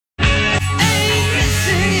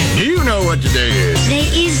what today is. Today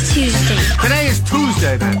is Tuesday. Today is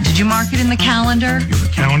Tuesday, then. Did you mark it in the calendar? You have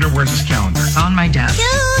a calendar? Where's this calendar? On my desk.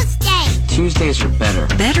 Tuesday. Tuesdays are better.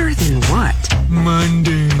 Better than what?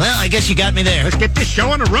 Monday. Well, I guess you got me there. Let's get this show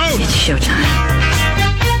on the road. It's showtime.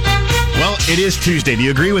 Well, it is Tuesday. Do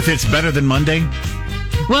you agree with it's better than Monday?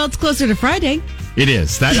 Well, it's closer to Friday. It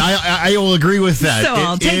is. That I will agree with that. So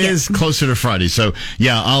I'll take it is closer to Friday. So,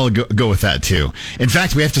 yeah, I'll go with that, too. In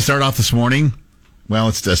fact, we have to start off this morning. Well,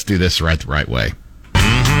 let's just do this the right way.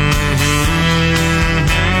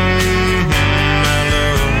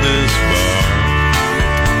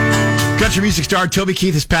 Country music star Toby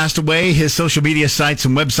Keith has passed away. His social media sites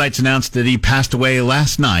and websites announced that he passed away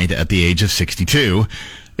last night at the age of 62.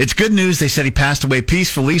 It's good news. They said he passed away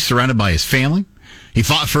peacefully, surrounded by his family. He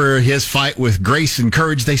fought for his fight with grace and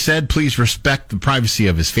courage, they said. Please respect the privacy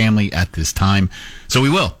of his family at this time. So we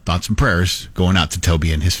will. Thoughts and prayers going out to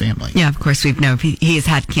Toby and his family. Yeah, of course, we've known he has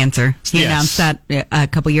had cancer. He announced that a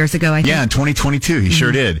couple years ago, I think. Yeah, in 2022, he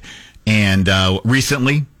sure did. And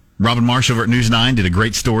recently, Robin Marsh over at News 9 did a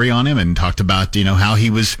great story on him and talked about, how he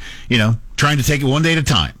was, trying to take it one day at a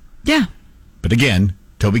time. Yeah. But again,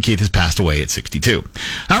 Toby Keith has passed away at 62.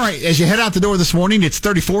 All right, as you head out the door this morning, it's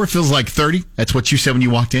 34. It feels like 30. That's what you said when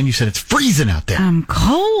you walked in. You said it's freezing out there. I'm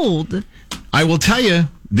cold. I will tell you,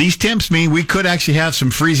 these temps mean we could actually have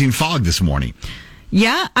some freezing fog this morning.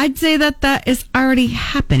 Yeah, I'd say that is already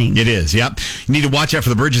happening. It is, yep. You need to watch out for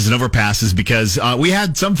the bridges and overpasses because we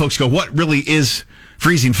had some folks go, what really is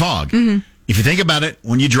freezing fog? Mm-hmm. If you think about it,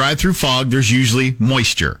 when you drive through fog, there's usually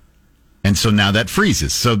moisture. And so now that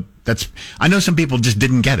freezes. So I know some people just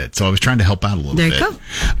didn't get it, so I was trying to help out a little bit. There you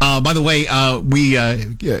go. By the way,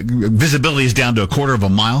 visibility is down to a quarter of a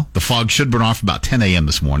mile. The fog should burn off about 10 a.m.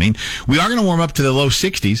 this morning. We are going to warm up to the low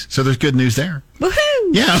 60s, so there's good news there.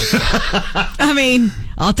 Woohoo! Yeah. I mean,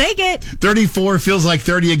 I'll take it. 34 feels like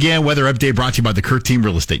 30 again. Weather update brought to you by the Kurt Team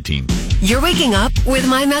Real Estate Team. You're waking up with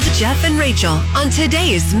My Magic Jeff and Rachael on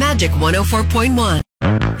today's Magic 104.1.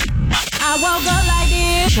 I woke up like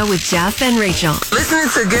this. Show with Jeff and Rachael. Listening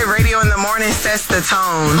to good radio in the morning sets the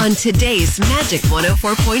tone. On today's Magic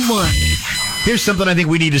 104.1. Here's something I think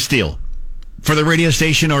we need to steal for the radio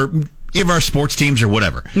station or give our sports teams or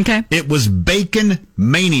whatever. Okay. It was Bacon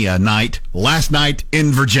Mania night last night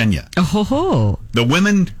in Virginia. Oh, ho, ho. The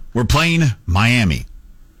women were playing Miami.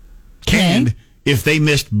 Okay. And if they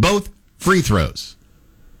missed both free throws,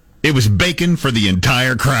 it was bacon for the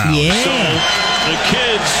entire crowd. Yeah. So the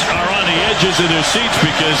kids are on the edges of their seats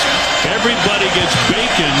because everybody gets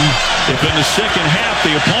bacon if in the second half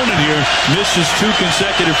the opponent here misses 2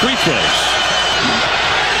 consecutive free throws.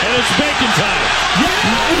 And it's bacon time.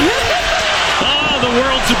 Oh, the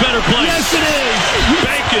world's a better place. Yes, it is.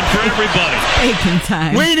 Bacon for everybody. Bacon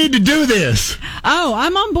time. We need to do this. Oh,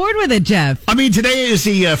 I'm on board with it, Jeff. I mean, today is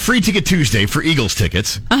the Free Ticket Tuesday for Eagles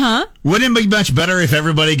tickets. Uh-huh. Wouldn't it be much better if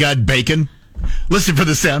everybody got bacon? Listen for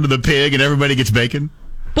the sound of the pig and everybody gets bacon.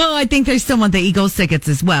 Well, I think they still want the Eagles tickets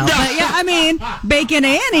as well. But yeah, I mean, bacon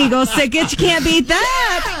and Eagles tickets, you can't beat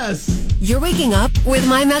that. Yes. You're waking up with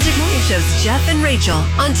My Magic Morning Show's Jeff and Rachael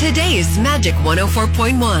on today's Magic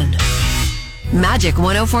 104.1. Magic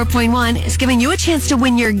 104.1 is giving you a chance to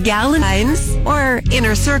win your Galentine's or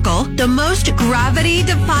Inner Circle, the most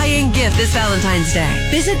gravity-defying gift this Valentine's Day.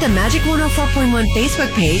 Visit the Magic 104.1 Facebook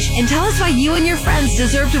page and tell us why you and your friends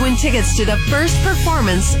deserve to win tickets to the first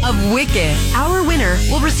performance of Wicked. Our winner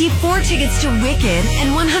will receive 4 tickets to Wicked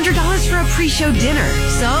and $100 for a pre-show dinner.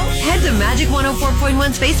 So head to Magic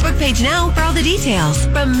 104.1's Facebook page now for all the details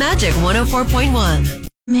from Magic 104.1.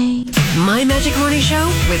 My Magic Morning Show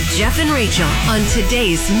with Jeff and Rachael on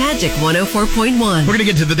today's Magic 104.1. We're going to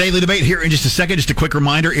get to the daily debate here in just a second. Just a quick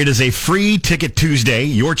reminder, it is a Free Ticket Tuesday.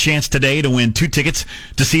 Your chance today to win 2 tickets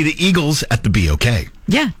to see the Eagles at the BOK.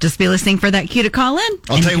 Yeah, just be listening for that cue to call in.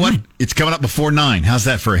 I'll tell you what, it's coming up before 9. How's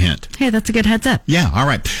that for a hint? Hey, that's a good heads up. Yeah, all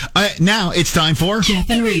right. Now it's time for Jeff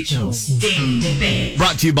and Rachel's Daily Debate.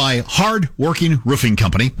 Brought to you by Hard Working Roofing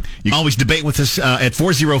Company. You can always debate with us at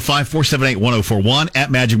 405-478-1041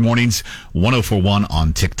 at Magic Mornings 1041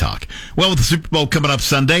 on TikTok. Well, with the Super Bowl coming up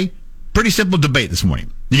Sunday, pretty simple debate this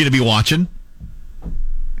morning. You're going to be watching?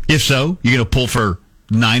 If so, you're going to pull for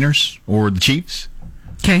Niners or the Chiefs?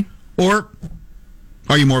 Okay. Or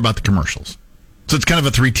are you more about the commercials? So it's kind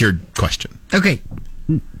of a 3-tiered question. Okay.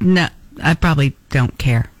 No, I probably don't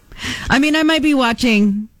care. I mean, I might be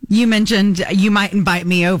watching. You mentioned you might invite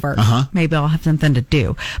me over. Uh-huh. Maybe I'll have something to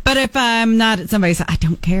do. But if I'm not at somebody's, I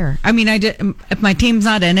don't care. I mean, if my team's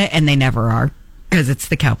not in it, and they never are, because it's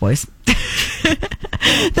the Cowboys,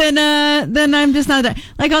 then I'm just not that.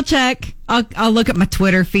 Like, I'll check. I'll look at my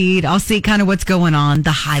Twitter feed. I'll see kind of what's going on,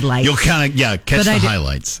 the highlights. You'll kind of, catch the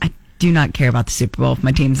highlights. I do not care about the Super Bowl if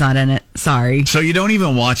my team's not in it. Sorry. So you don't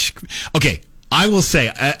even watch. Okay, I will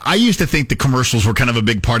say, I used to think the commercials were kind of a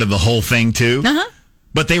big part of the whole thing, too. Uh-huh.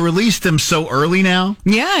 But they released them so early now.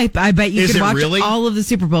 Yeah, I bet you Is could it watch really? all of the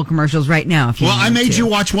Super Bowl commercials right now. If you Well, I wanted made to. you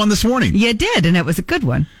watch one this morning. You did, and it was a good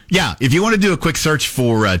one. Yeah, if you want to do a quick search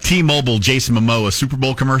for T-Mobile Jason Momoa Super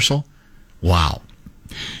Bowl commercial, wow.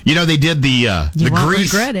 You know, they did the won't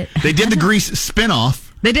Grease. regret it. They did the Grease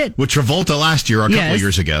spinoff. They did. With Travolta last year, or a couple of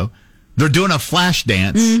years ago. They're doing a flash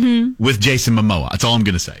dance with Jason Momoa. That's all I'm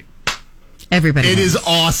going to say. Everybody It knows. is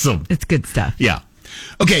awesome. It's good stuff. Yeah.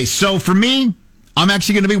 Okay, so for me, I'm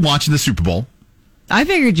actually going to be watching the Super Bowl. I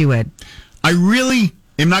figured you would. I really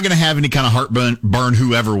am not going to have any kind of heartburn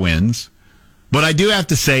whoever wins. But I do have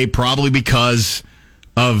to say, probably because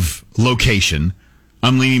of location,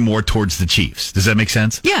 I'm leaning more towards the Chiefs. Does that make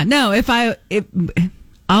sense? Yeah, no,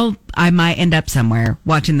 I might end up somewhere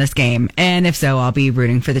watching this game, and if so, I'll be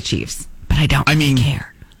rooting for the Chiefs. But I don't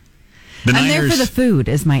care. The I'm Niners, there for the food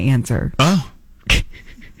is my answer. Oh.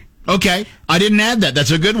 Okay. I didn't add that.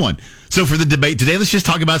 That's a good one. So for the debate today, let's just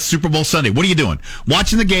talk about Super Bowl Sunday. What are you doing?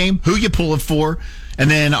 Watching the game? Who you pulling for?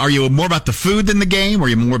 And then are you more about the food than the game? Or are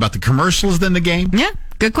you more about the commercials than the game? Yeah,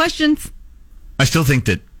 good questions. I still think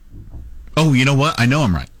that, oh, you know what? I know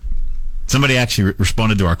I'm right. Somebody actually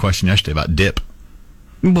responded to our question yesterday about dip.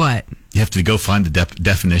 What? You have to go find the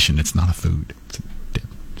definition. It's not a food. It's a dip.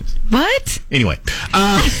 What? Anyway,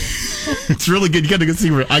 it's really good. You got to go see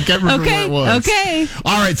where I can't remember where it was. Okay.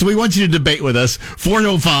 All right, so we want you to debate with us.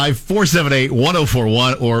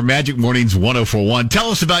 405-478-1041 or Magic Mornings 1041. Tell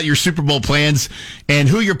us about your Super Bowl plans and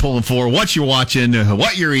who you're pulling for, what you're watching,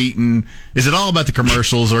 what you're eating. Is it all about the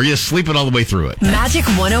commercials or are you sleeping all the way through it? Magic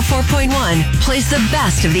 104.1 plays the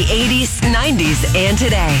best of the 80s, 90s, and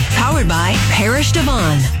today. Powered by Parrish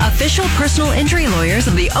Devon, official personal injury lawyers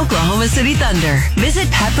of the Oklahoma City Thunder. Visit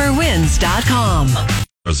pepperwins.com.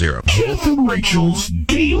 0. Jeff and Rachel's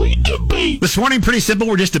Daily Debate. This morning, pretty simple.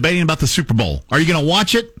 We're just debating about the Super Bowl. Are you going to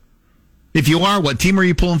watch it? If you are, what team are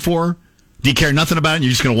you pulling for? Do you care nothing about it and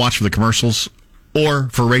you're just going to watch for the commercials? Or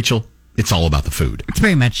for Rachel, it's all about the food. It's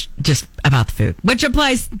very much just about the food, which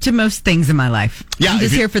applies to most things in my life. Yeah, I'm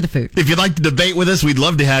just here for the food. If you'd like to debate with us, we'd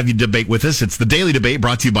love to have you debate with us. It's the Daily Debate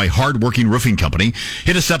brought to you by Hardworking Roofing Company.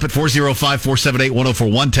 Hit us up at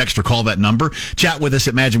 405-478-1041. Text or call that number. Chat with us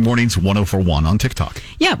at Magic Mornings 1041 on TikTok.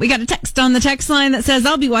 Yeah, we got a text on the text line that says,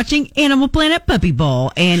 I'll be watching Animal Planet Puppy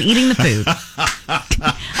Bowl and eating the food.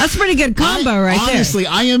 That's a pretty good combo right there. Honestly,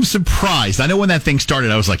 I am surprised. I know when that thing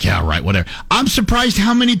started, I was like, yeah, right, whatever. I'm surprised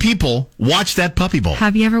how many people watch that Puppy Bowl.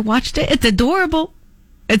 Have you ever watched it? It's adorable.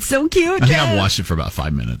 It's so cute. I think I've watched it for about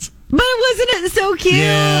 5 minutes. But wasn't it so cute?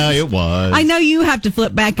 Yeah, it was. I know you have to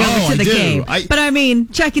flip back over to the game. But I mean,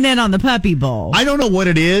 checking in on the Puppy Bowl. I don't know what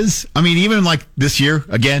it is. I mean, even like this year,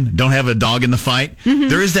 again, don't have a dog in the fight. Mm-hmm.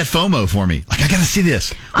 There is that FOMO for me. Like, I got to see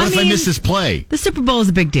this. What if I miss this play? The Super Bowl is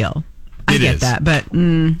a big deal. I get that, but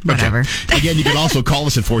whatever. Okay. Again, you can also call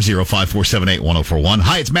us at 405-478-1041.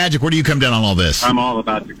 Hi, it's Magic. Where do you come down on all this? I'm all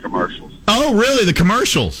about the commercials. Oh, really? The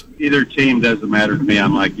commercials? Either team doesn't matter to me.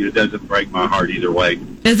 I'm like, it doesn't break my heart either way.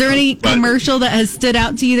 Is there any commercial that has stood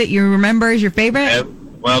out to you that you remember as your favorite?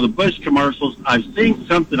 Well, the Bush commercials, I've seen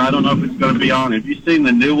something. I don't know if it's going to be on. Have you seen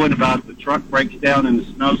the new one about the truck breaks down in the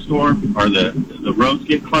snowstorm or the roads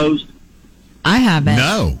get closed? I haven't.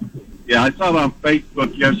 No. Yeah, I saw it on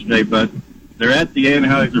Facebook yesterday, but they're at the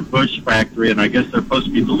Anheuser-Busch factory, and I guess they're supposed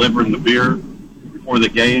to be delivering the beer before the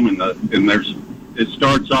game, and it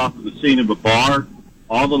starts off in the scene of a bar.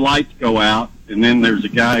 All the lights go out, and then there's a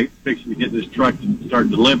guy fixing to get in his truck to start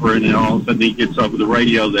delivering, and all of a sudden he gets over the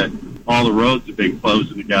radio that all the roads have been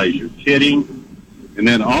closed, and the guy's, you're kidding. And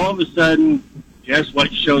then all of a sudden, guess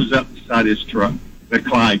what shows up beside his truck? The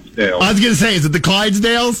Clydesdales. I was going to say, is it the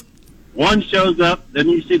Clydesdales? One shows up, then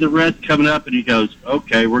you see the rest coming up, and he goes,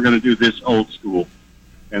 okay, we're going to do this old school.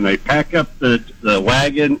 And they pack up the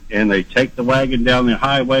wagon, and they take the wagon down the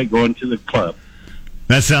highway going to the club.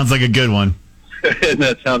 That sounds like a good one. And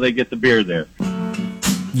that's how they get the beer there.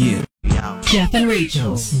 Yeah. Jeff and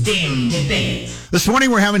Rachel's Daily Debate. This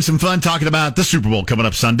morning we're having some fun talking about the Super Bowl coming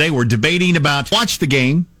up Sunday. We're debating about watch the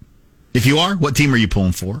game. If you are, what team are you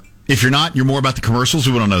pulling for? If you're not, you're more about the commercials.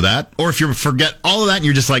 We want to know that. Or if you forget all of that and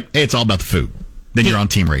you're just like, hey, it's all about the food. then you're on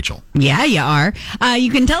Team Rachel. Yeah, you are.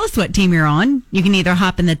 You can tell us what team you're on. You can either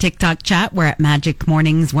hop in the TikTok chat. We're at Magic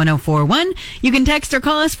Mornings 1041. You can text or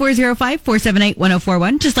call us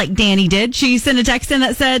 405-478-1041, just like Danny did. She sent a text in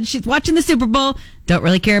that said she's watching the Super Bowl. Don't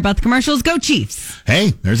really care about the commercials. Go Chiefs.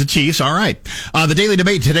 Hey, there's the Chiefs. All right. The Daily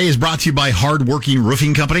Debate today is brought to you by Hardworking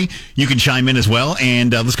Roofing Company. You can chime in as well.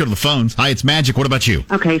 And let's go to the phones. Hi, it's Magic. What about you?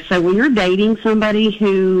 Okay, so when you're dating somebody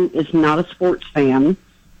who is not a sports fan,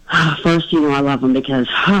 first, I love him because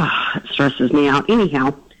it stresses me out.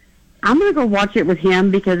 Anyhow, I'm going to go watch it with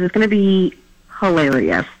him because it's going to be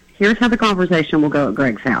hilarious. Here's how the conversation will go at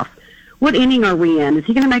Greg's house. What inning are we in? Is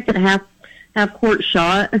he going to make it a half-court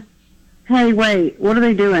shot? Hey, wait, what are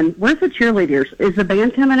they doing? Where's the cheerleaders? Is the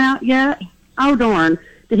band coming out yet? Oh, darn.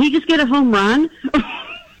 Did he just get a home run?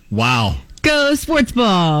 Wow. Go sports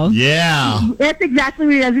ball. Yeah. That's exactly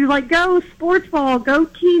what he does. He's like, go sports ball, go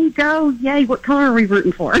team, go. Yay, what color are we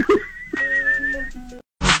rooting for?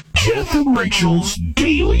 Jeff and Rachel's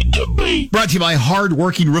Daily Debate. Brought to you by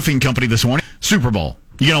Hardworking Roofing Company this morning. Super Bowl.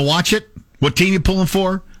 You going to watch it? What team you pulling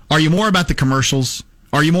for? Are you more about the commercials?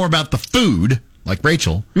 Are you more about the food, like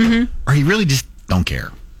Rachel? Mm-hmm. Or you really just don't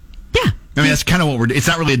care? Yeah. I mean, that's kind of what it's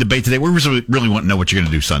not really a debate today. We really want to know what you're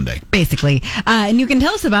going to do Sunday. Basically. And you can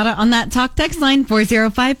tell us about it on that talk text line,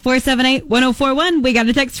 405-478-1041. We got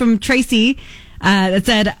a text from Tracy that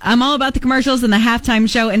said, I'm all about the commercials and the halftime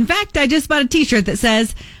show. In fact, I just bought a t-shirt that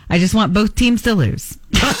says, I just want both teams to lose.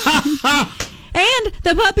 And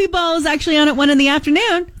the puppy ball is actually on at 1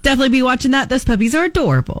 p.m. Definitely be watching that. Those puppies are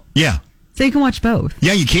adorable. Yeah. So you can watch both.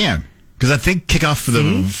 Yeah, you can. Because I think kickoff for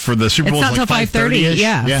the Super Bowl is like 5:30.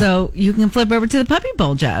 Yeah, so you can flip over to the puppy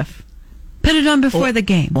bowl, Jeff. Put it on before the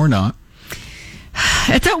game. Or not.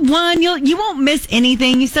 It's at 1. You won't miss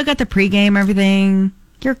anything. You still got the pregame, everything.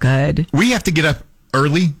 You're good. We have to get up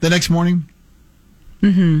early the next morning.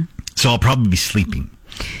 Mm-hmm. So I'll probably be sleeping.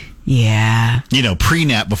 Yeah.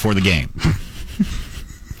 Pre-nap before the game.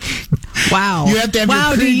 Wow. You have to have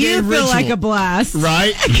your do you pregame feel ritual. like a blast?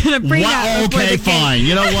 Right? Wow, okay, fine.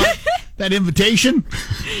 You know what? That invitation?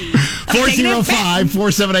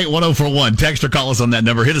 405-478-1041. Text or call us on that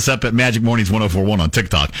number. Hit us up at Magic Mornings 1041 on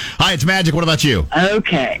TikTok. Hi, it's Magic. What about you?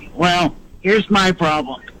 Okay. Well, here's my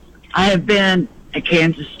problem. I have been a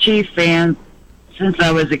Kansas Chief fan since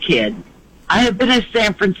I was a kid. I have been a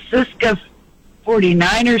San Francisco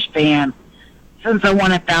 49ers fan since I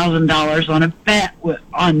won $1,000 on a bet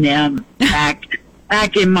on them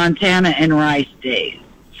back in Montana and Rice days.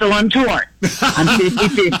 So I'm torn. I'm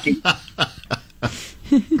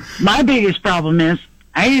 50-50. My biggest problem is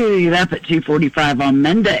I usually get up at 2:45 on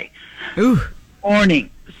Monday morning.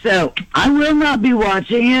 So I will not be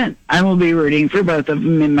watching it. I will be rooting for both of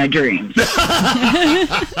them in my dreams. I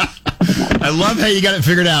love how you got it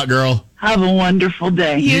figured out, girl. Have a wonderful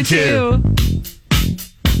day. You too.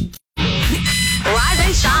 Rise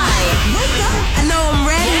and shine. Wake up. I know I'm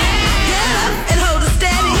ready. Get up and hold it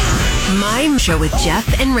steady. My show with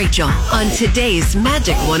Jeff and Rachel on today's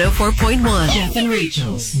Magic 104.1. Jeff and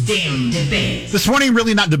Rachel's Daily Debate. This morning,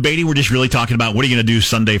 really not debating. We're just really talking about what are you going to do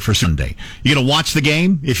Sunday for Sunday. You going to watch the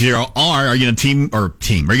game? If you are you going to team?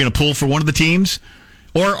 Are you going to pull for one of the teams?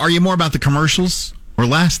 Or are you more about the commercials? Or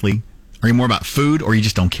lastly, are you more about food or you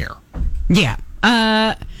just don't care? Yeah.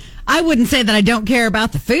 I wouldn't say that I don't care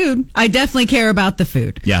about the food. I definitely care about the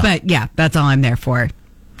food. Yeah. But yeah, that's all I'm there for.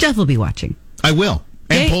 Jeff will be watching. I will.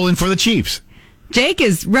 And pulling for the Chiefs. Jake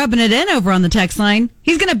is rubbing it in over on the text line.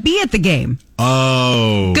 He's going to be at the game.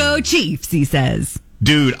 Oh. Go Chiefs, he says.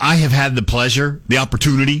 Dude, I have had the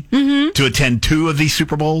opportunity to attend 2 of these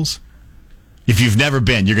Super Bowls. If you've never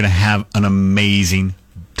been, you're going to have an amazing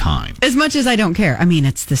time. As much as I don't care. I mean,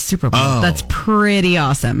 it's the Super Bowl. Oh. That's pretty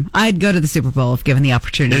awesome. I'd go to the Super Bowl if given the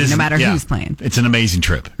opportunity, no matter who's playing. It's an amazing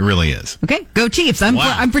trip. It really is. Okay, go Chiefs.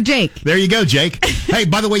 I'm for Jake. There you go, Jake. Hey,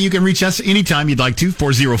 by the way, you can reach us anytime you'd like to,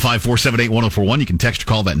 405-478-1041. You can text or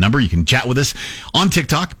call that number. You can chat with us on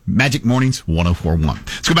TikTok, Magic Mornings 1041.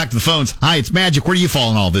 Let's go back to the phones. Hi, it's Magic. Where do you fall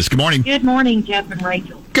in all this? Good morning. Good morning, Jeff and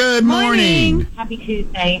Rachel. Good morning. Happy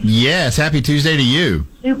Tuesday. Yes, happy Tuesday to you.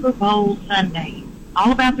 Super Bowl Sunday.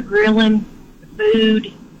 All about the grilling, the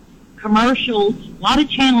food, commercials, a lot of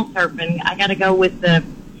channel surfing. I got to go with the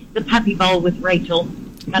puppy bowl with Rachel.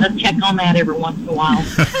 Got to check on that every once in a while.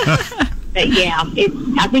 But yeah,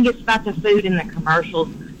 I think it's about the food and the commercials.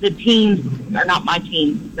 The teams are not my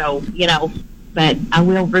teams, so, but I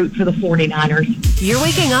will root for the 49ers. You're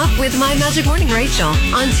waking up with My Magic Morning Rachel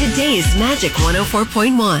on today's Magic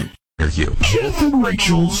 104.1. Jeff and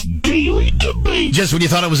Rachel's Daily Debate. Just when you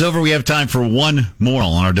thought it was over, we have time for one more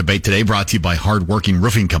on our debate today, brought to you by Hardworking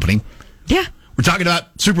Roofing Company. Yeah. We're talking about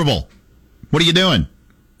Super Bowl. What are you doing?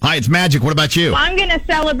 Hi, it's Magic. What about you? I'm going to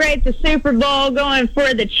celebrate the Super Bowl going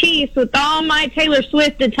for the Chiefs with all my Taylor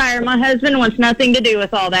Swift attire. My husband wants nothing to do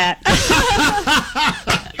with all that.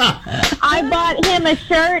 I bought him a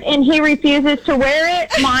shirt, and he refuses to wear it.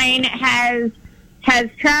 Mine has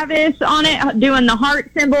Travis on it doing the heart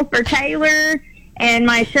symbol for Taylor, and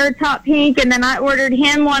my shirt's hot pink, and then I ordered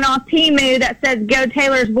him one off Temu that says Go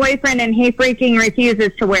Taylor's Boyfriend, and he freaking refuses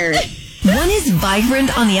to wear it. One is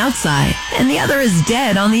vibrant on the outside, and the other is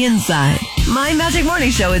dead on the inside. My Magic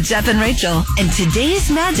Morning Show with Jeff and Rachel, and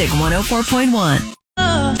today's Magic 104.1.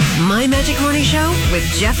 My Magic Morning Show with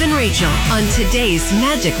Jeff and Rachel on today's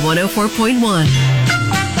Magic 104.1.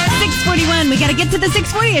 6:41. We got to get to the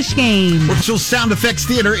 640-ish game. Rachel's Sound Effects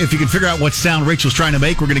Theater. If you can figure out what sound Rachel's trying to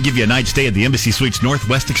make, we're going to give you a night stay at the Embassy Suites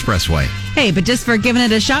Northwest Expressway. Hey, but just for giving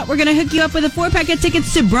it a shot, we're going to hook you up with a 4-pack of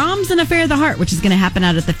tickets to Brahms and Affair of the Heart, which is going to happen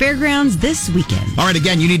out at the fairgrounds this weekend. All right,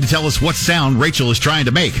 again, you need to tell us what sound Rachel is trying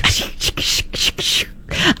to make.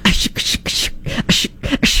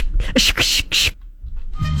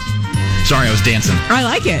 Sorry, I was dancing. I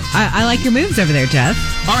like it. I like your moves over there, Jeff.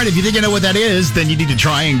 All right, if you think you know what that is, then you need to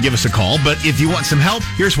try and give us a call. But if you want some help,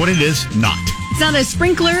 here's what it is not. It's not a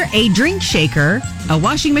sprinkler, a drink shaker, a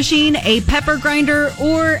washing machine, a pepper grinder,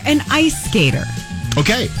 or an ice skater.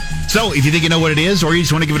 Okay. So if you think you know what it is or you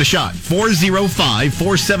just want to give it a shot,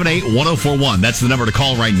 405-478-1041. That's the number to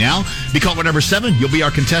call right now. Be caller number 7. You'll be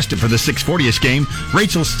our contestant for the 640-ish game.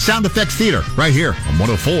 Rachel's Sound Effects Theater right here on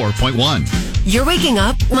 104.1. You're waking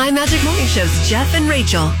up. My Magic Morning Show's Jeff and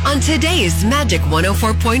Rachel on today's Magic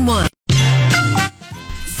 104.1.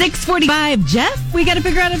 6:45, Jeff. We got to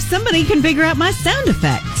figure out if somebody can figure out my sound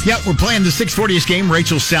effects. Yeah, we're playing the 640th game,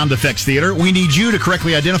 Rachel's Sound Effects Theater. We need you to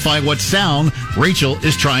correctly identify what sound Rachel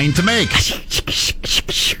is trying to make.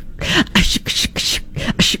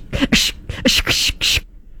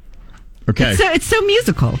 Okay. It's so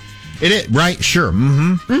musical. It is, right? Sure.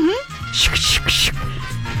 Mm-hmm.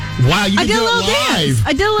 Wow, you can do it live.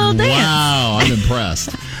 I did a little dance. Wow, I'm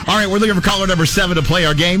impressed. All right, we're looking for caller number 7 to play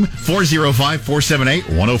our game.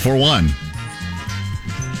 405-478-1041.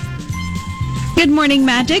 Good morning,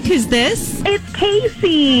 Magic. Who's this? It's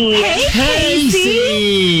Casey. Hey,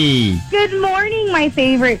 Casey. Good morning, my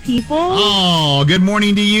favorite people. Oh, good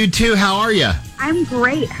morning to you, too. How are you? I'm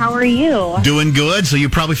great. How are you? Doing good. So you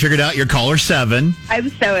probably figured out your caller 7. I'm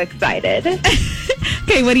so excited.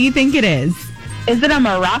 Okay, what do you think it is? Is it a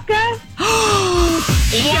maraca?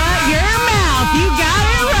 Shut your mouth. You got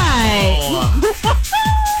it right.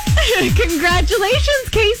 Congratulations,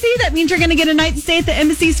 Casey. That means you're going to get a night stay at the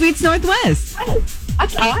Embassy Suites Northwest.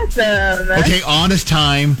 That's awesome. Okay, honest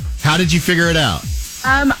time. How did you figure it out?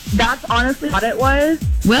 That's honestly what it was.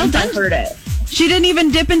 Well done. I heard it. She didn't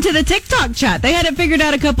even dip into the TikTok chat. They had it figured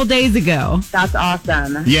out a couple days ago. That's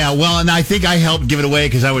awesome. Yeah, well, and I think I helped give it away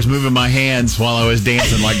because I was moving my hands while I was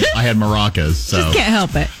dancing like I had maracas. So. Just can't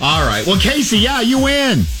help it. All right. Well, Casey, yeah, you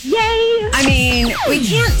win. Yay. I mean, we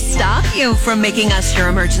can't stop you from making us your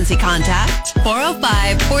emergency contact.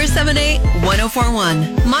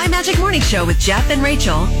 405-478-1041. My Magic Morning Show with Jeff and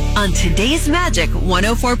Rachel on today's Magic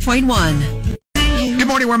 104.1. Good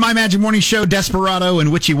morning. We're My Magic Morning Show, Desperado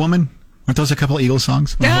and Witchy Woman. Aren't those a couple of Eagles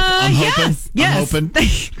songs? I'm hoping. Yes.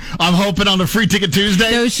 I'm hoping on a Free Ticket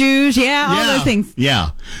Tuesday. Those shoes, all those things.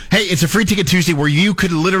 Yeah. Hey, it's a Free Ticket Tuesday where you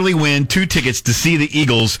could literally win 2 tickets to see the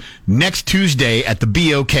Eagles next Tuesday at the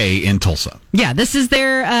BOK in Tulsa. Yeah, this is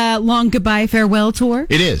their long goodbye farewell tour.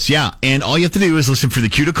 It is, yeah. And all you have to do is listen for the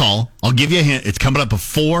cue to call. I'll give you a hint. It's coming up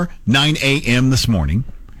before 9 a.m. this morning.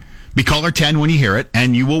 Be caller 10 when you hear it,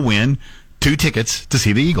 and you will win 2 tickets to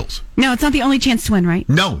see the Eagles. No, it's not the only chance to win, right?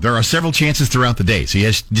 No, there are several chances throughout the day, so you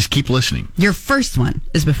just keep listening. Your first one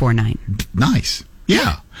is before 9. Nice.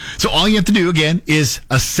 Yeah. So all you have to do, again, is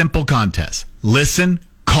a simple contest. Listen,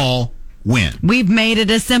 call, win. We've made it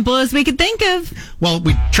as simple as we could think of. Well,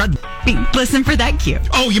 we tried. Listen for that cue.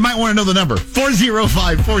 Oh, you might want to know the number.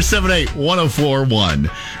 405-478-1041.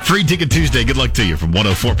 Free Ticket Tuesday. Good luck to you from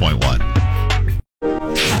 104.1.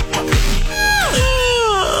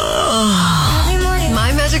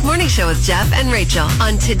 Magic Morning Show with Jeff and Rachel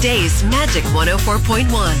on today's Magic 104.1.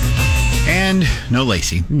 And no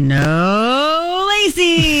Lacey. No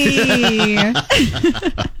Lacey.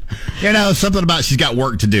 You know, something about she's got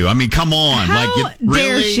work to do. I mean, come on. How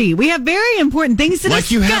dare she? We have very important things to discuss.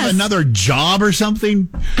 Like you have another job or something?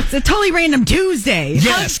 It's a totally random Tuesday.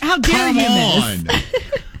 Yes. How dare you miss?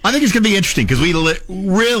 I think it's going to be interesting because we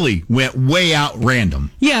really went way out random.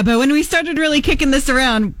 Yeah, but when we started really kicking this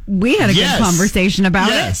around, we had a good conversation about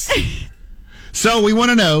it. So we want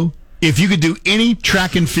to know, if you could do any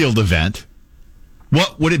track and field event,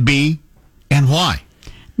 what would it be and why?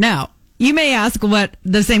 Now, You may ask what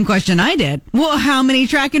the same question I did. Well, how many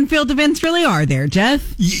track and field events really are there,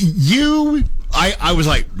 Jeff? I was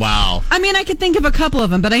like, wow. I mean, I could think of a couple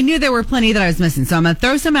of them, but I knew there were plenty that I was missing. So I'm going to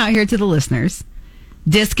throw some out here to the listeners.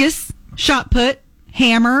 Discus, shot put,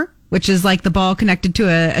 hammer, which is like the ball connected to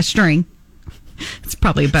a string. It's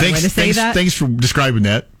probably a better way to say that. Thanks for describing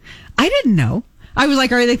that. I didn't know. I was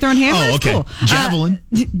like, are they throwing hammers? Oh, okay. Cool. Javelin.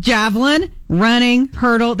 Javelin, running,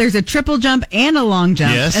 hurdle. There's a triple jump and a long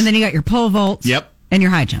jump. Yes. And then you got your pole vault. Yep. And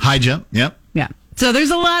your high jump. High jump. Yep. Yeah. So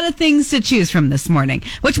there's a lot of things to choose from this morning.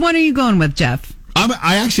 Which one are you going with, Jeff?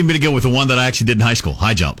 I actually am going to go with the one that I actually did in high school,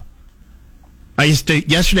 high jump.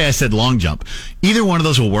 Yesterday I said long jump. Either one of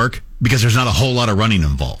those will work because there's not a whole lot of running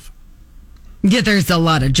involved. Yeah, there's a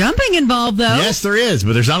lot of jumping involved, though. Yes, there is,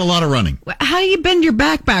 but there's not a lot of running. How do you bend your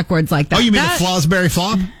back backwards like that? Oh, you mean the Fosbury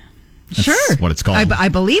flop? That's sure. what it's called. I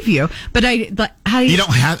believe you. But how do you... You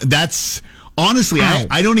don't have... That's... Honestly,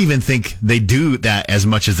 I don't even think they do that as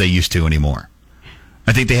much as they used to anymore.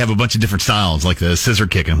 I think they have a bunch of different styles, like the scissor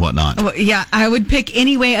kick and whatnot. Well, yeah, I would pick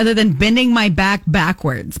any way other than bending my back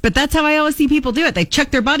backwards. But that's how I always see people do it. They chuck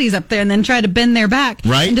their bodies up there and then try to bend their back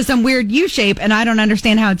into some weird U shape, and I don't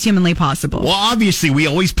understand how it's humanly possible. Well, obviously, we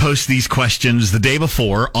always post these questions the day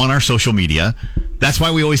before on our social media. That's why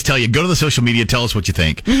we always tell you, go to the social media, tell us what you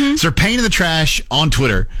think. Mm-hmm. Sir Pain in the Trash on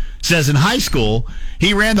Twitter says in high school,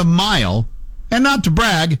 he ran the mile, and not to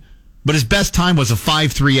brag, but his best time was a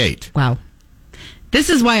 5.38. Wow. This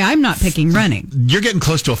is why I'm not picking running. You're getting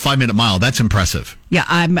close to a 5-minute mile. That's impressive. Yeah,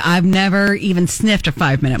 I've never even sniffed a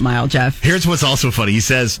 5-minute mile, Jeff. Here's what's also funny. He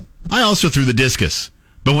says, I also threw the discus,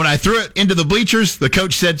 but when I threw it into the bleachers, the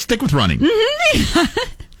coach said, stick with running. Mm-hmm.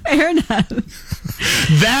 Fair enough.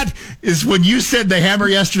 That is when you said the hammer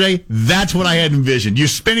yesterday, that's what I had envisioned. You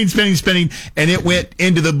spinning, and it went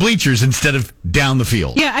into the bleachers instead of down the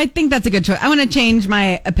field. Yeah, I think that's a good choice. I want to change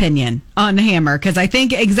my opinion on the hammer because I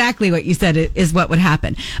think exactly what you said is what would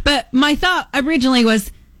happen. But my thought originally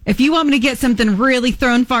was, if you want me to get something really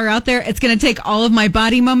thrown far out there, it's going to take all of my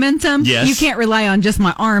body momentum. Yes. You can't rely on just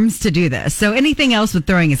my arms to do this. So anything else with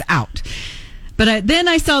throwing is out. But then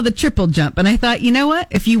I saw the triple jump, and I thought, you know what?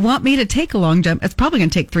 If you want me to take a long jump, it's probably going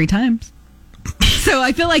to take 3 times. So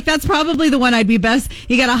I feel like that's probably the one I'd be best.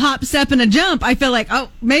 You got a hop, step, and a jump. I feel like,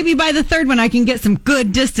 maybe by the third one I can get some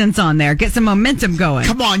good distance on there, get some momentum going.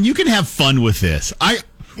 Come on, you can have fun with this. I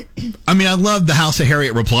mean, I love the House of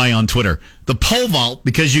Harriet reply on Twitter. The pole vault,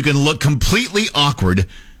 because you can look completely awkward,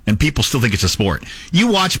 and people still think it's a sport. You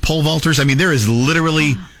watch pole vaulters, I mean, there is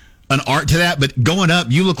literally an art to that, but going up,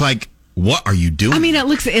 you look like, what are you doing? I mean, it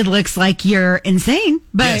looks like you're insane,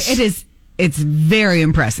 but yes. It's very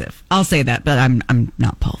impressive. I'll say that, but I'm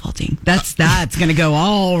not pole vaulting. That's going to go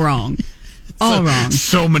all wrong. All wrong.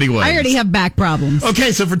 So many ways. I already have back problems.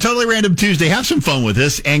 Okay, so for Totally Random Tuesday, have some fun with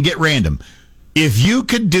this and get random. If you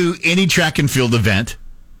could do any track and field event,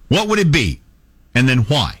 what would it be? And then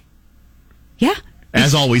why? Yeah.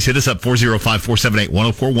 As always, hit us up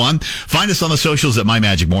 405-478-1041. Find us on the socials at My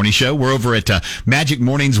Magic Morning Show. We're over at Magic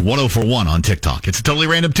Mornings 1041 on TikTok. It's a Totally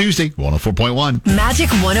Random Tuesday, 104.1. Magic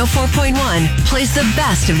 104.1 plays the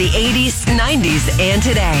best of the 80s, 90s, and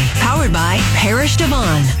today. Powered by Parrish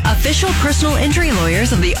Devon, official personal injury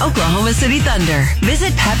lawyers of the Oklahoma City Thunder.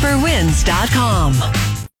 Visit pepperwinds.com.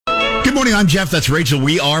 Good morning, I'm Jeff. That's Rachel.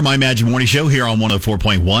 We are My Magic Morning Show here on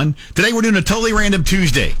 104.1. Today we're doing a Totally Random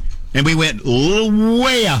Tuesday. And we went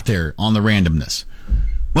way out there on the randomness.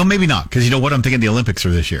 Well, maybe not, because you know what? I'm thinking the Olympics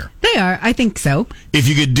are this year. They are. I think so. If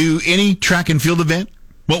you could do any track and field event,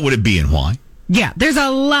 what would it be and why? Yeah, there's a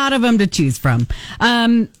lot of them to choose from.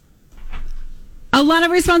 A lot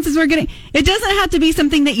of responses we're getting. It doesn't have to be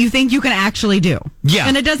something that you think you can actually do. Yeah.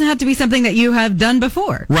 And it doesn't have to be something that you have done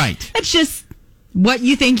before. Right. It's just what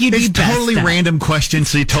you think you'd be best at. It's totally random question,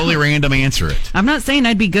 so you totally random answer it. I'm not saying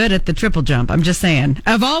I'd be good at the triple jump. I'm just saying,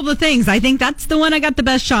 of all the things, I think that's the one I got the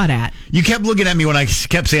best shot at. You kept looking at me when I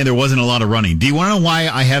kept saying there wasn't a lot of running. Do you want to know why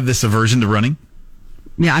I have this aversion to running?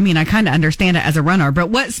 Yeah, I mean, I kind of understand it as a runner, but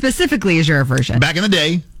what specifically is your aversion? Back in the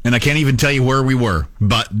day, and I can't even tell you where we were,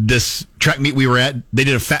 but this track meet we were at, they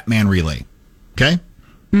did a fat man relay. Okay?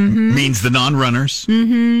 Mm-hmm. Means the non-runners.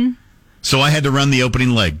 Mm-hmm. So I had to run the opening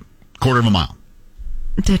leg, quarter of a mile.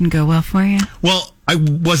 It didn't go well for you. Well,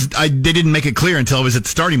 they didn't make it clear until I was at the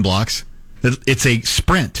starting blocks that it's a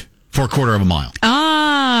sprint for a quarter of a mile.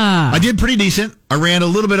 Ah. I did pretty decent. I ran a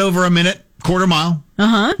little bit over a minute, quarter mile.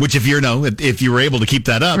 Uh-huh. Which if you were able to keep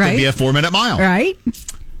that up, it'd be a 4-minute mile. Right.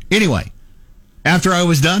 Anyway, after I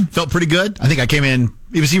was done, felt pretty good. I think I came in,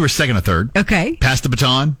 you were second or third. Okay. Passed the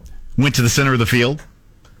baton, went to the center of the field,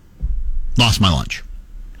 lost my lunch.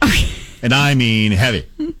 Okay. And I mean heavy.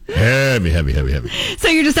 Heavy. So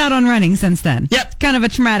you're just out on running since then? Yep. Kind of a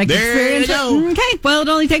traumatic experience. There you go. Okay. Well, it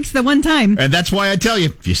only takes the one time. And that's why I tell you,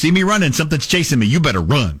 if you see me running, something's chasing me, you better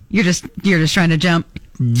run. You're just trying to jump.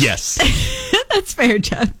 Yes. That's fair,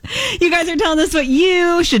 Jeff. You guys are telling us what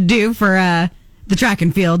you should do for the track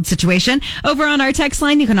and field situation. Over on our text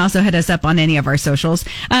line, you can also hit us up on any of our socials.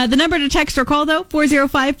 The number to text or call, though,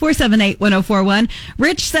 405-478-1041.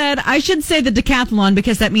 Rich said, I should say the decathlon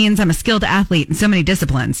because that means I'm a skilled athlete in so many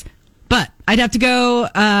disciplines. But I'd have to go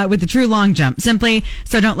with the true long jump, simply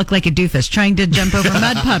so I don't look like a doofus trying to jump over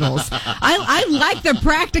mud puddles. I like the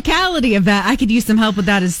practicality of that. I could use some help with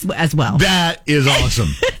that as well. That is awesome.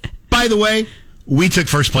 By the way, we took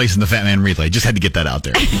first place in the Fat Man Relay. Just had to get that out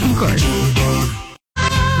there. Of course.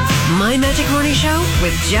 My Magic Morning Show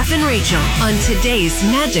with Jeff and Rachel on today's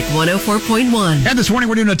Magic 104.1. And this morning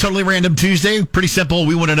we're doing a totally random Tuesday. Pretty simple.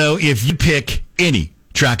 We want to know if you pick any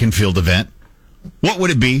track and field event, what would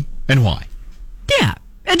it be and why? Yeah.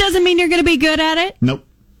 It doesn't mean you're going to be good at it. Nope.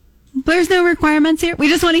 There's no requirements here. We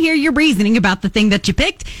just want to hear your reasoning about the thing that you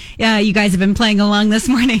picked. You guys have been playing along this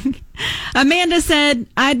morning. Amanda said,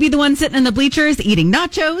 I'd be the one sitting in the bleachers eating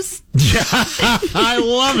nachos. Yeah, I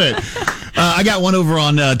love it. I got one over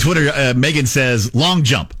on Twitter. Megan says, long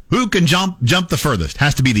jump. Who can jump the furthest?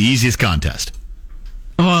 Has to be the easiest contest.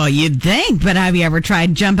 Oh, you'd think, but have you ever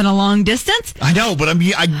tried jumping a long distance? I know, but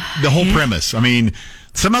the whole premise. I mean,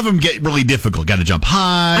 some of them get really difficult. Got to jump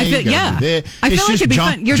high. I feel like it'd be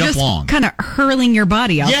fun. You're just kind of hurling your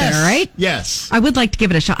body out there, right? Yes. I would like to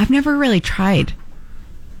give it a shot. I've never really tried.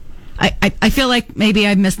 I feel like maybe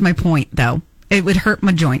I missed my point, though. It would hurt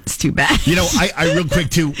my joints too bad. You know, I real quick,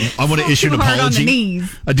 too, I want to issue an hard apology. on the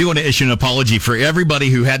knees. I do want to issue an apology for everybody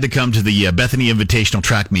who had to come to the Bethany Invitational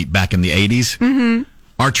track meet back in the 80s. Mm-hmm.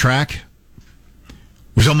 Our track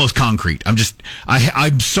was almost concrete.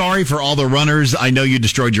 I'm sorry for all the runners. I know you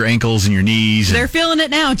destroyed your ankles and your knees. They're feeling it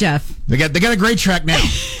now, Jeff. They got a great track now.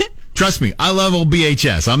 Trust me, I love old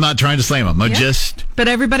BHS. I'm not trying to slam them. But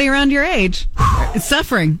everybody around your age is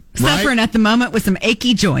suffering at the moment with some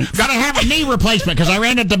achy joints. Gotta have a knee replacement because I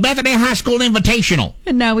ran at the Bethany High School Invitational.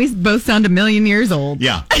 And now we both sound 1,000,000 years old.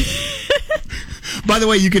 Yeah. By the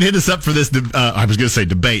way, you can hit us up for this, I was going to say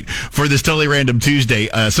debate, for this totally random Tuesday.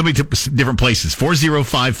 So many different places.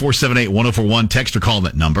 405-478-1041. Text or call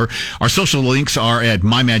that number. Our social links are at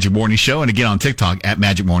My Magic Morning Show and again on TikTok at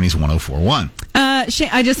Magic Mornings 1041.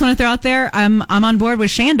 I just want to throw out there, I'm on board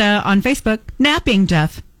with Shanda on Facebook. Napping,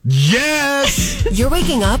 Jeff. Yes! You're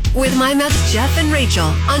waking up with My Magic Jeff and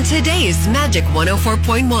Rachel on today's Magic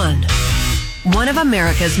 104.1. One of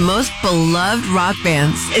America's most beloved rock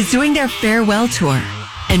bands is doing their farewell tour.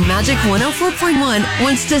 And Magic 104.1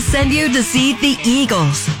 wants to send you to see the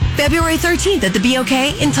Eagles, February 13th at the BOK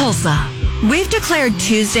in Tulsa. We've declared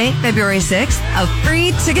Tuesday, February 6th, a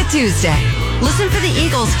free ticket Tuesday. Listen for the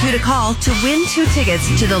Eagles' cue to call to win 2 tickets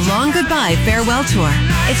to the Long Goodbye Farewell Tour.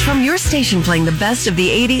 It's from your station playing the best of the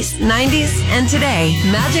 80s, 90s, and today,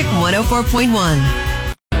 Magic 104.1.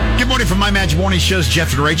 Good morning from My Magic Morning Show's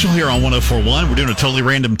Jeff and Rachel here on 1041. We're doing a totally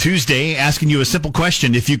random Tuesday, asking you a simple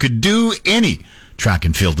question. If you could do any track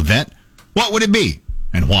and field event, what would it be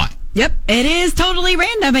and why? Yep, it is totally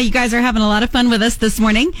random. You guys are having a lot of fun with us this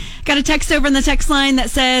morning. Got a text over in the text line that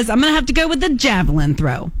says, I'm going to have to go with the javelin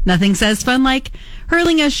throw. Nothing says fun like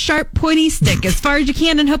hurling a sharp, pointy stick as far as you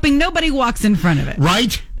can and hoping nobody walks in front of it.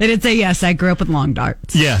 Right? They did say yes. I grew up with long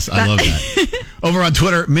darts. Yes, I love that. Over on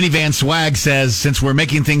Twitter, Minivan Swag says, since we're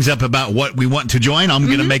making things up about what we want to join, I'm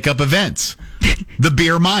going to make up events. The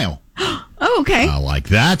beer mile. Oh, okay. I like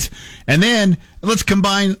that. And then let's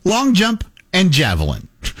combine long jump and javelin.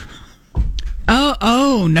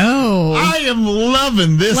 Oh no. I am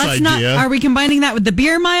loving this idea. Are we combining that with the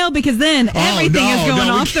beer mile? Because then everything is going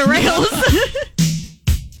off the rails.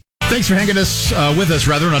 Thanks for hanging with us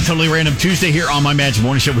on a totally random Tuesday here on My Magic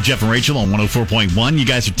Morning Show with Jeff and Rachel on 104.1. You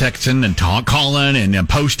guys are texting and calling and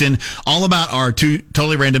posting all about our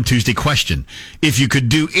totally random Tuesday question. If you could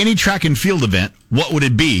do any track and field event, what would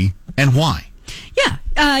it be and why? Yeah,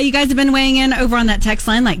 you guys have been weighing in over on that text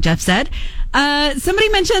line, like Jeff said. Somebody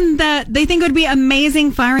mentioned that they think it would be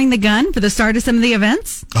amazing firing the gun for the start of some of the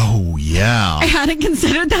events. Oh, yeah. I hadn't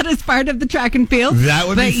considered that as part of the track and field. That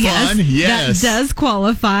would be fun. Yes. That does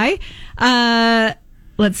qualify.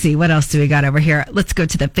 Let's see. What else do we got over here? Let's go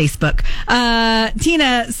to the Facebook.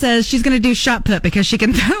 Tina says she's going to do shot put because she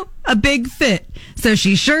can throw a big fit. So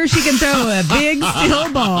she's sure she can throw a big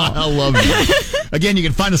steel ball. I love that. Again, you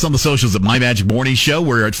can find us on the socials at My Magic Morning Show.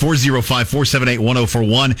 We're at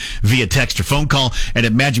 405-478-1041 via text or phone call and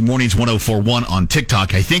at Magic Mornings 1041 on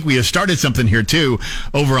TikTok. I think we have started something here, too,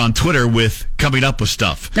 over on Twitter with coming up with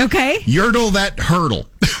stuff. Okay. Yurtle that hurdle.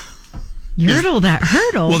 Yurdle that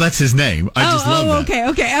hurdle. Well, that's his name. I just love that.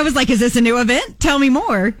 Okay. I was like, is this a new event? Tell me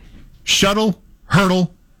more. Shuttle,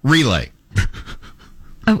 hurdle, relay.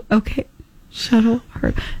 Oh, okay. Shuttle,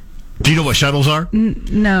 hurdle. Do you know what shuttles are?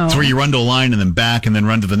 No. It's where you run to a line and then back and then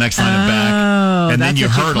run to the next line and back. And then you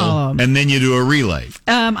hurdle and then you do a relay.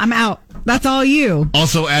 I'm out. That's all you.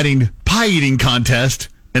 Also adding pie eating contest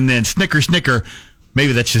and then snicker.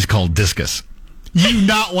 Maybe that's just called discus. You do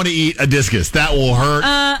not want to eat a discus. That will hurt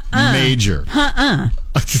major. I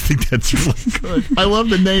just think that's really good. I love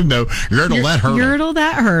the name, though. Yurdle that hurdle. Yurdle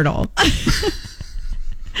that hurdle.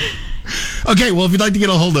 Okay, well, if you'd like to get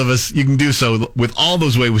a hold of us, you can do so with all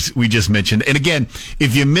those ways we just mentioned. And again,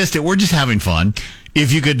 if you missed it, we're just having fun.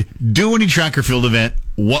 If you could do any track or field event,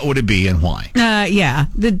 what would it be and why? Yeah.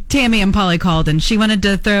 Tammy and Polly called, and she wanted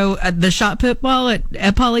to throw the shot put ball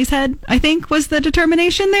at Polly's head, I think, was the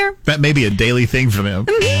determination there. That may be a daily thing for them.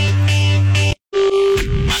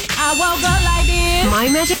 I woke up like this. My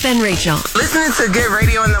Magic and Rachael. Listening to good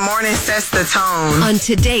radio in the morning sets the tone. On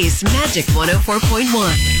today's Magic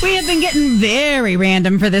 104.1. We have been getting very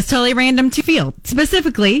random for this totally random to field.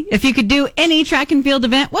 Specifically, if you could do any track and field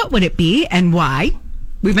event, what would it be and why?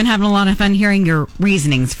 We've been having a lot of fun hearing your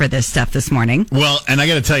reasonings for this stuff this morning. Well, and I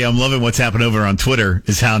got to tell you, I'm loving what's happened over on Twitter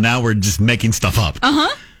is how now we're just making stuff up.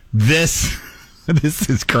 Uh-huh. This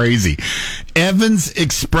is crazy. Evans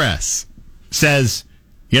Express says,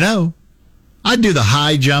 I'd do the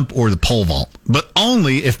high jump or the pole vault, but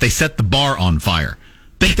only if they set the bar on fire.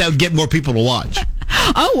 Think that would get more people to watch.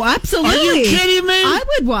 Oh, absolutely. Are you kidding me? I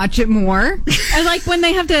would watch it more. I like when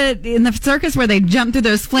they have to, in the circus where they jump through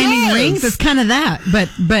those flaming rings, it's kind of that,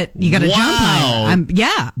 but you got to jump higher.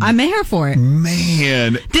 I'm here for it.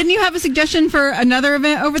 Man. Didn't you have a suggestion for another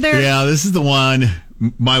event over there? Yeah, this is the one,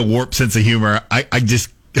 my warped sense of humor. I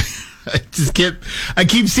just can't, I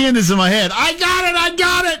keep seeing this in my head. I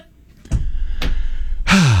got it.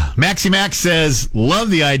 Maxi Max says, love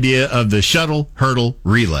the idea of the shuttle hurdle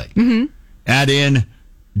relay. Mm-hmm. Add in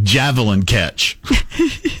javelin catch.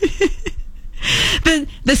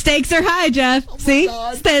 The stakes are high, Jeff. See?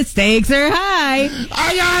 The stakes are high.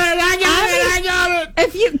 I got it.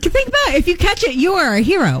 If you think about it, if you catch it, you are a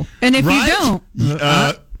hero. And if you don't,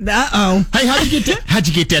 uh-oh. Hey, how'd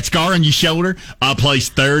you get that scar on your shoulder? I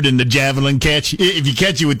placed third in the javelin catch. If you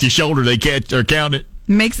catch it with your shoulder, they count it.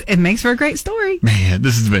 It makes for a great story. Man,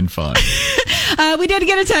 this has been fun. We did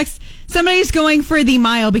get a text. Somebody's going for the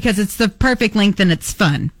mile because it's the perfect length and it's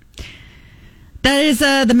fun. That is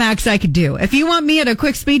the max I could do. If you want me at a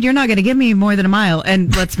quick speed, you're not going to give me more than a mile.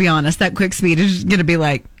 And let's be honest, that quick speed is going to be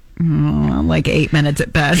like 8 minutes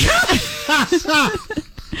at best.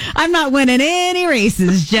 I'm not winning any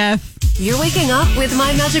races, Jeff. You're waking up with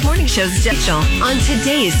My Magic Morning Show's Rachael on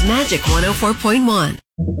today's Magic 104.1.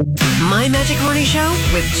 My Magic Morning Show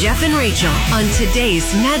with Jeff and Rachael on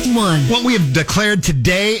today's Magic 1. Well, we have declared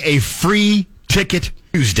today a free ticket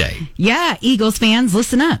Tuesday. Yeah, Eagles fans,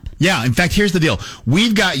 listen up. Yeah, in fact, here's the deal.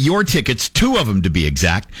 We've got your tickets, 2 of them to be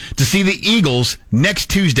exact, to see the Eagles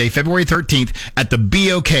next Tuesday, February 13th, at the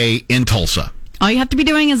BOK in Tulsa. All you have to be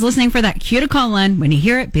doing is listening for that cue to call in. When you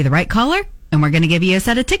hear it, be the right caller, and we're going to give you a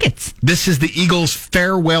set of tickets. This is the Eagles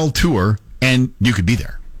farewell tour, and you could be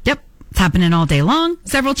there. Yep. It's happening all day long.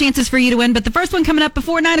 Several chances for you to win, but the first one coming up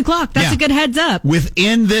before 9 o'clock. That's a good heads up.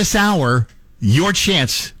 Within this hour, your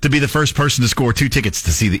chance to be the first person to score 2 tickets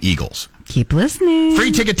to see the Eagles. Keep listening.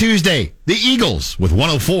 Free Ticket Tuesday, the Eagles with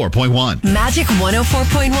 104.1. Magic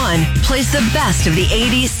 104.1 plays the best of the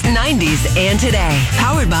 80s, 90s, and today.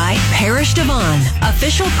 Powered by Parrish Devon,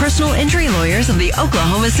 official personal injury lawyers of the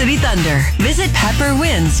Oklahoma City Thunder. Visit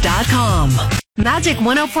pepperwins.com. Magic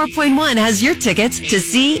 104.1 has your tickets to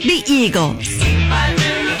see the Eagles.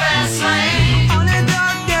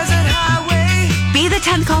 Be the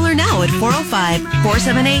 10th caller now at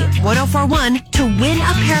 405-478-1041 to win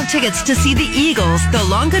a pair of tickets to see the Eagles, the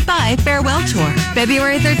Long Goodbye Farewell Tour,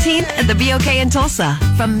 February 13th at the BOK in Tulsa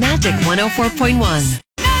from Magic 104.1.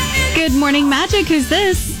 Good morning, Magic. Who's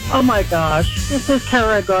this? Oh, my gosh. This is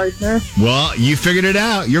Kara Gardner. Well, you figured it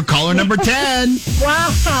out. You're caller number 10.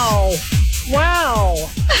 Wow.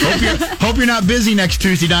 Hope you're not busy next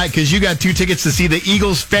Tuesday night because you got 2 tickets to see the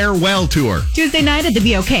Eagles farewell tour. Tuesday night at the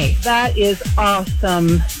BOK. That is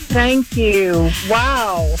awesome. Thank you.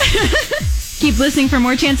 Wow. Keep listening for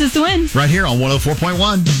more chances to win. Right here on 104.1.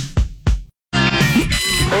 Rise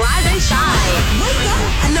and shine. Wake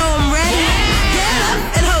up. I know I'm ready. Get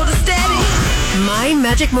up and hold it steady. My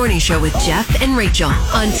Magic Morning Show with Jeff and Rachael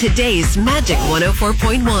on today's Magic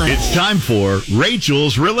 104.1. It's time for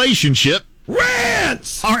Rachel's relationship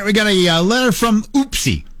rants. All right, we got a letter from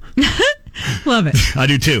Oopsie. Love it. I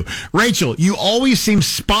do too. Rachel, you always seem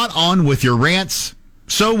spot on with your rants.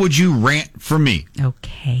 So would you rant for me?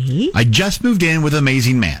 Okay. I just moved in with an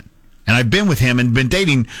amazing man, and I've been with him and been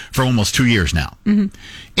dating for almost 2 years now. Mm-hmm.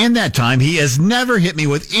 In that time, he has never hit me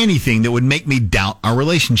with anything that would make me doubt our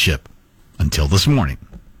relationship until this morning.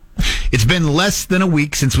 It's been less than a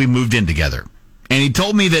week since we moved in together, and he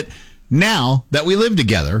told me that now that we live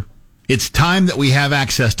together, it's time that we have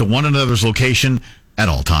access to one another's location at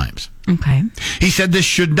all times. Okay. He said this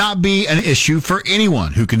should not be an issue for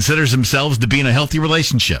anyone who considers themselves to be in a healthy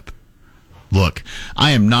relationship. Look,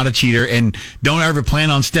 I am not a cheater and don't ever plan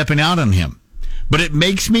on stepping out on him, but it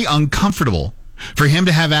makes me uncomfortable for him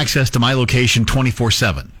to have access to my location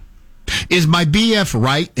 24/7. Is my BF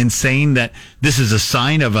right in saying that this is a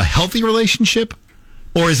sign of a healthy relationship,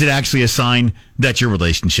 or is it actually a sign that your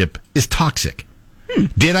relationship is toxic?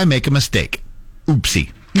 Did I make a mistake? Oopsie.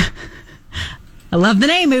 I love the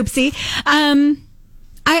name, Oopsie.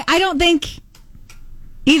 I don't think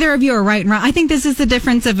either of you are right and wrong. I think this is a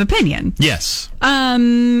difference of opinion. Yes.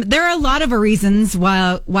 There are a lot of reasons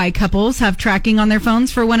why couples have tracking on their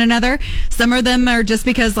phones for one another. Some of them are just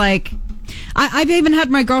because, like, I've even had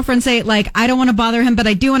my girlfriend say, like, I don't want to bother him, but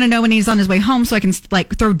I do want to know when he's on his way home so I can,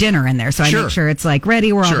 like, throw dinner in there. So I make sure it's, like,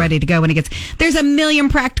 ready. We're all ready to go when he gets... There's a million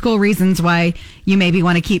practical reasons why you maybe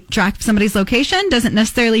want to keep track of somebody's location. Doesn't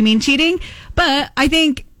necessarily mean cheating. But I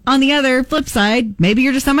think on the other flip side, maybe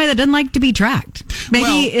you're just somebody that doesn't like to be tracked.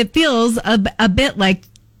 Maybe it feels a bit like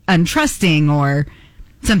untrusting or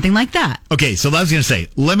something like that. Okay, so I was going to say,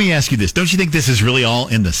 let me ask you this. Don't you think this is really all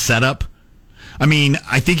in the setup? I mean,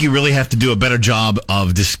 I think you really have to do a better job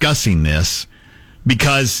of discussing this,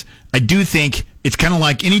 because I do think it's kind of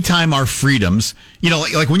like anytime our freedoms, you know,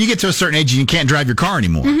 like when you get to a certain age and you can't drive your car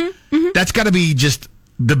anymore, that's got to be just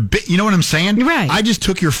you know what I'm saying? Right. I just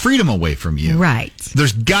took your freedom away from you. Right.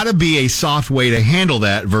 There's got to be a soft way to handle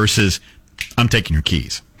that versus I'm taking your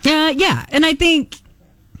keys. Yeah. And I think,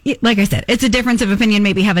 like I said, it's a difference of opinion.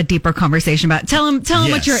 Maybe have a deeper conversation about it. Tell him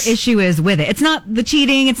what your issue is with it. It's not the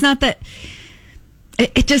cheating. It's not that...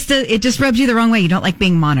 It just rubs you the wrong way. You don't like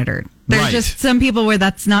being monitored. There's just some people where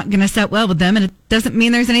that's not going to set well with them, and it doesn't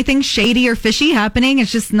mean there's anything shady or fishy happening.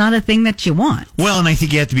 It's just not a thing that you want. Well, and I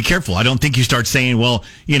think you have to be careful. I don't think you start saying, well,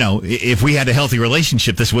 you know, if we had a healthy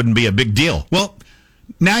relationship, this wouldn't be a big deal. Well,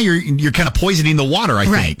 now you're kind of poisoning the water, I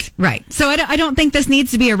think. Right. So I don't think this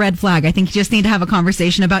needs to be a red flag. I think you just need to have a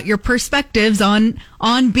conversation about your perspectives on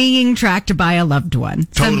being tracked by a loved one.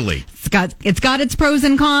 Totally. It's got its pros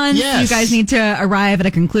and cons. Yes. You guys need to arrive at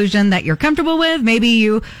a conclusion that you're comfortable with. Maybe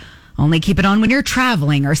you only keep it on when you're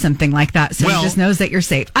traveling or something like that, so he just knows that you're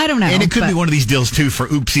safe. I don't know. And it could be one of these deals, too, for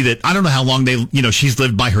Oopsie, that I don't know how long she's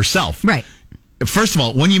lived by herself. Right. First of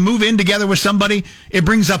all, when you move in together with somebody, it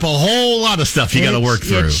brings up a whole lot of stuff you got to work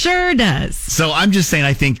through. It sure does. So I'm just saying,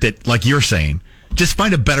 I think that, like you're saying, just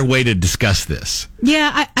find a better way to discuss this.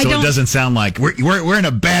 Yeah, I don't... So it doesn't sound like we're in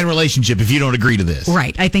a bad relationship if you don't agree to this.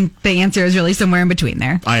 Right. I think the answer is really somewhere in between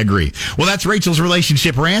there. I agree. Well, that's Rachel's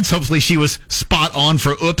relationship rants. Hopefully she was spot on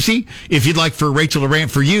for Oopsie. If you'd like for Rachel to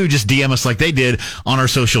rant for you, just DM us like they did on our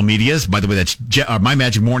social medias. By the way, that's My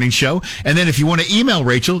Magic Morning Show. And then if you want to email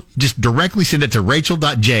Rachel, just directly send it to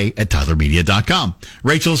rachel.j@tylermedia.com.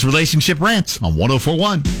 Rachel's relationship rants on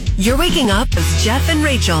 104.1. You're waking up with Jeff and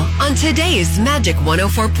Rachel on today's Magic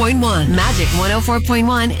 104.1. Magic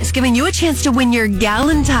 104.1 is giving you a chance to win your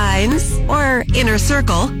Galentine's or Inner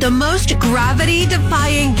Circle, the most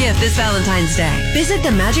gravity-defying gift this Valentine's Day. Visit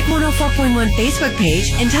the Magic 104.1 Facebook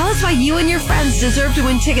page and tell us why you and your friends deserve to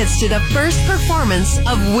win tickets to the first performance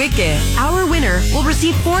of Wicked. Our winner will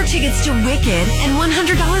receive 4 tickets to Wicked and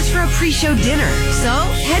 $100 for a pre-show dinner. So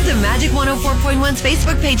head to Magic 104.1's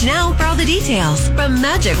Facebook page now for all the details from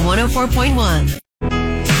Magic 104.1.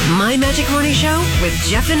 My Magic Morning Show with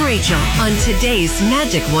Jeff and Rachel on today's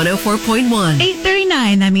Magic 104.1.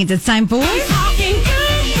 8:39. That means it's time for...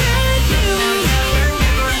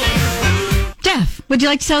 Jeff, would you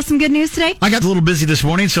like to tell us some good news today? I got a little busy this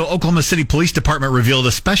morning, so Oklahoma City Police Department revealed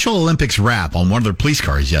a Special Olympics wrap on one of their police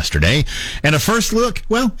cars yesterday. And at first look,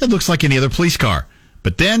 well, it looks like any other police car.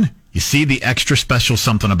 But then you see the extra special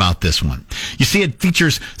something about this one. You see it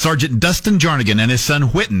features Sergeant Dustin Jarnigan and his son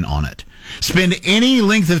Whitten on it. Spend any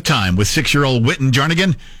length of time with 6-year-old Whitten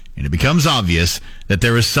Jarnigan, and it becomes obvious that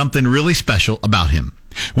there is something really special about him.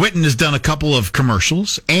 Whitten has done a couple of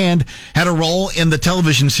commercials and had a role in the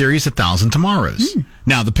television series 1,000 Tomorrows.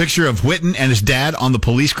 Now, the picture of Whitten and his dad on the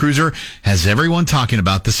police cruiser has everyone talking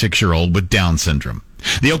about the 6-year-old with Down syndrome.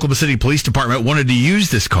 The Oklahoma City Police Department wanted to use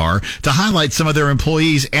this car to highlight some of their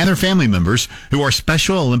employees and their family members who are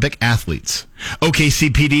Special Olympic athletes.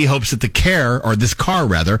 OKCPD hopes that this car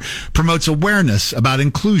promotes awareness about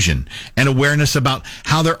inclusion and awareness about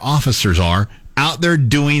how their officers are out there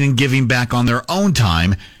doing and giving back on their own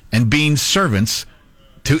time and being servants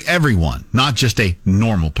to everyone, not just a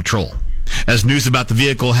normal patrol. As news about the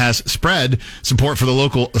vehicle has spread, support for the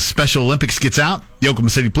local Special Olympics gets out. The Oklahoma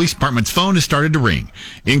City Police Department's phone has started to ring.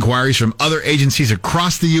 Inquiries from other agencies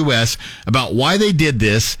across the U.S. about why they did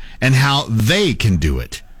this and how they can do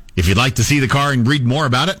it. If you'd like to see the car and read more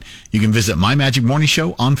about it, you can visit My Magic Morning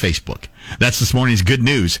Show on Facebook. That's this morning's good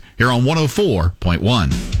news here on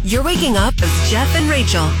 104.1. You're waking up with Jeff and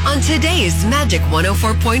Rachel on today's Magic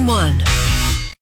 104.1.